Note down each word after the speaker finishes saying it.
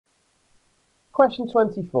Question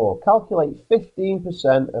 24. Calculate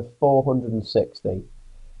 15% of 460.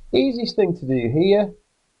 Easiest thing to do here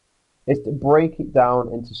is to break it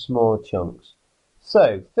down into smaller chunks.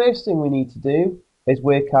 So, first thing we need to do is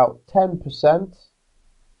work out 10%.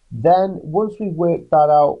 Then, once we've worked that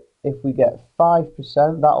out, if we get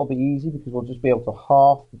 5%, that'll be easy because we'll just be able to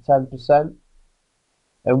half the 10%.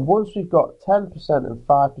 And once we've got 10% and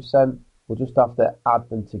 5%, we'll just have to add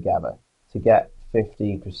them together to get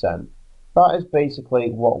 15%. That is basically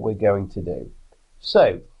what we're going to do.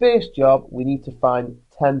 So, first job, we need to find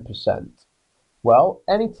 10%. Well,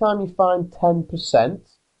 anytime you find 10%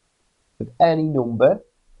 of any number,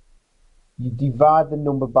 you divide the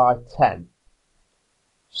number by 10.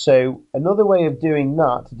 So, another way of doing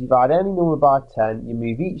that, to divide any number by 10, you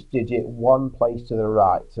move each digit one place to the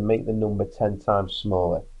right to make the number 10 times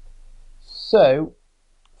smaller. So,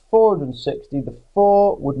 460, the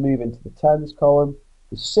 4 would move into the tens column,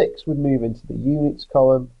 the 6 would move into the units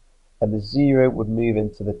column, and the 0 would move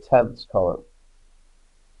into the tenths column.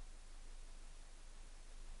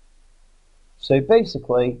 So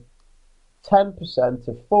basically, 10%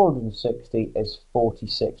 of 460 is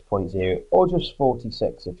 46.0, or just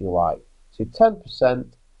 46 if you like. So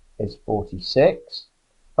 10% is 46.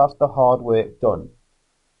 That's the hard work done.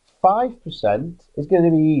 5% is going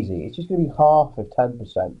to be easy. It's just going to be half of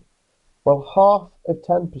 10%. Well, half of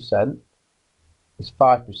 10% is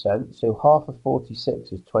 5%, so half of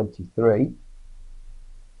 46 is 23.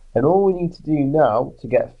 And all we need to do now to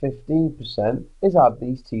get 15% is add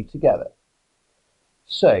these two together.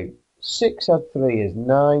 So, 6 add 3 is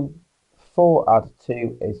 9, 4 add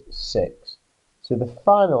 2 is 6. So the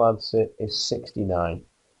final answer is 69,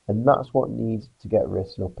 and that's what needs to get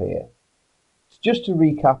written up here. So just to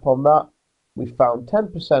recap on that, we found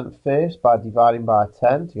 10% first by dividing by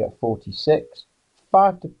 10 to get 46.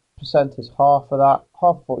 5% is half of that.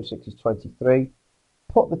 Half of 46 is 23.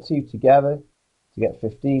 Put the two together to get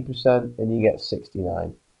 15% and you get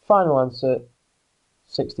 69. Final answer,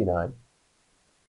 69.